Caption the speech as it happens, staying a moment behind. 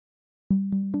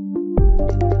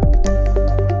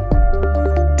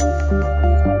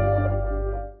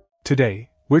Today,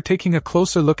 we're taking a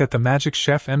closer look at the Magic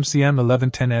Chef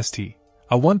MCM1110ST,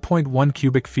 a 1.1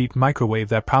 cubic feet microwave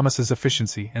that promises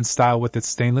efficiency and style with its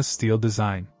stainless steel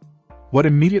design. What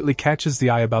immediately catches the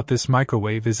eye about this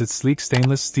microwave is its sleek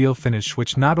stainless steel finish,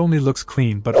 which not only looks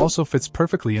clean but also fits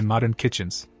perfectly in modern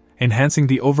kitchens, enhancing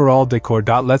the overall decor.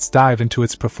 Let's dive into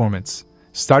its performance,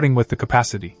 starting with the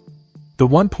capacity. The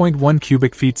 1.1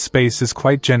 cubic feet space is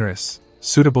quite generous,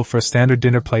 suitable for standard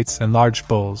dinner plates and large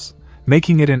bowls,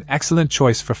 making it an excellent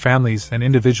choice for families and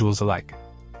individuals alike.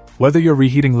 Whether you're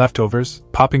reheating leftovers,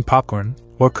 popping popcorn,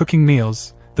 or cooking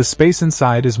meals, the space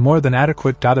inside is more than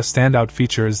adequate. A standout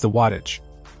feature is the wattage.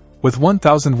 With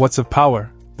 1000 watts of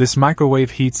power, this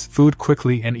microwave heats food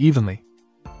quickly and evenly.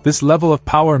 This level of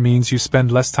power means you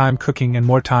spend less time cooking and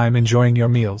more time enjoying your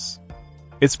meals.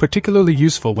 It's particularly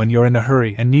useful when you're in a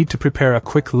hurry and need to prepare a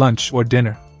quick lunch or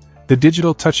dinner. The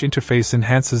digital touch interface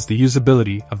enhances the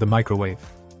usability of the microwave.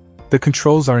 The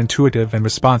controls are intuitive and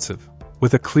responsive,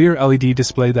 with a clear LED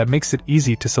display that makes it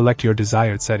easy to select your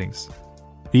desired settings.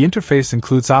 The interface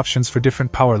includes options for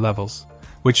different power levels,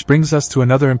 which brings us to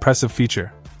another impressive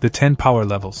feature, the 10 power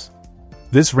levels.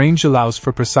 This range allows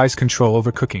for precise control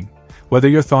over cooking, whether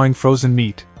you're thawing frozen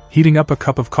meat, heating up a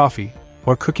cup of coffee,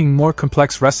 or cooking more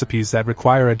complex recipes that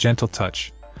require a gentle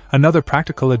touch. Another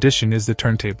practical addition is the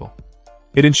turntable.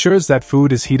 It ensures that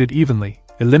food is heated evenly,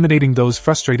 eliminating those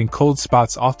frustrating cold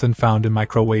spots often found in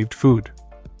microwaved food.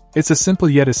 It's a simple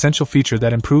yet essential feature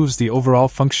that improves the overall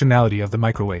functionality of the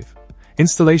microwave.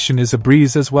 Installation is a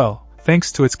breeze as well,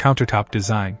 thanks to its countertop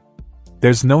design.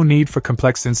 There's no need for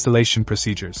complex installation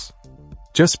procedures.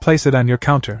 Just place it on your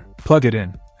counter, plug it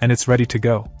in, and it's ready to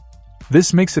go.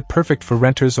 This makes it perfect for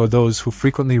renters or those who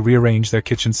frequently rearrange their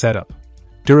kitchen setup.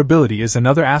 Durability is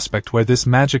another aspect where this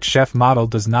Magic Chef model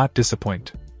does not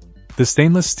disappoint. The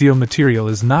stainless steel material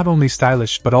is not only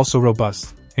stylish but also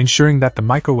robust, ensuring that the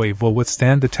microwave will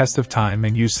withstand the test of time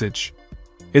and usage.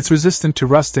 It's resistant to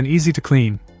rust and easy to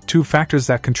clean, two factors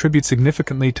that contribute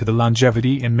significantly to the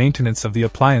longevity and maintenance of the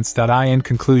appliance. In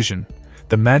conclusion,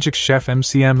 the Magic Chef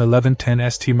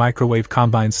MCM1110ST microwave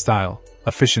combines style,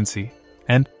 efficiency,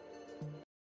 and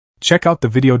check out the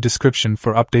video description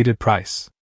for updated price.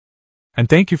 And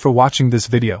thank you for watching this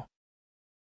video.